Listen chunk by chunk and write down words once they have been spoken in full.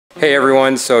Hey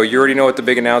everyone, so you already know what the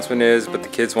big announcement is, but the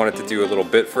kids wanted to do a little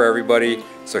bit for everybody,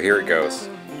 so here it goes.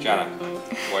 Jana,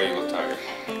 why do you look tired?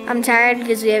 I'm tired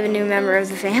because we have a new member of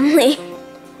the family.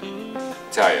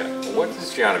 Talia, what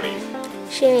does Jana mean?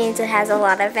 She means it has a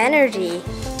lot of energy.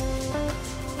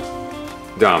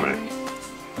 Dominic,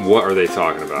 what are they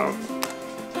talking about?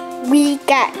 We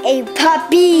got a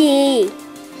puppy.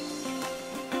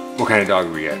 What kind of dog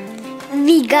do we get?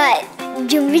 We got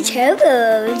Jimmy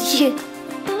Turbos.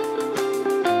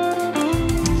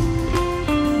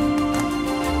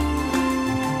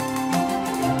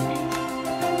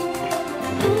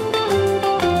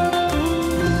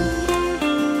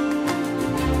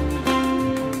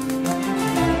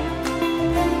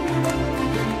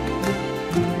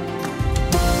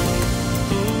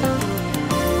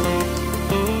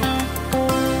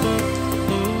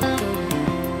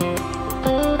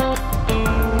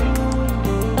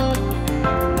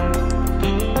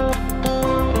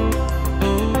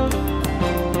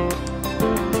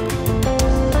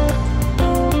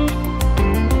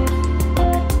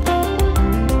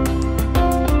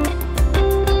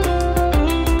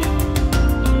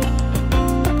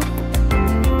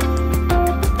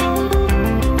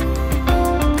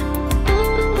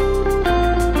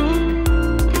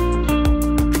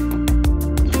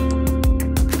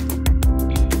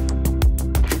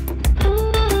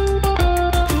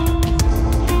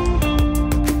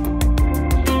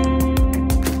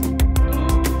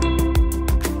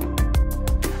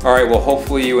 Alright, well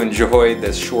hopefully you enjoyed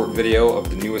this short video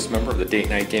of the newest member of the Date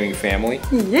Night Gaming family.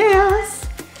 Yes.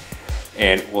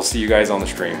 And we'll see you guys on the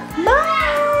stream. Bye.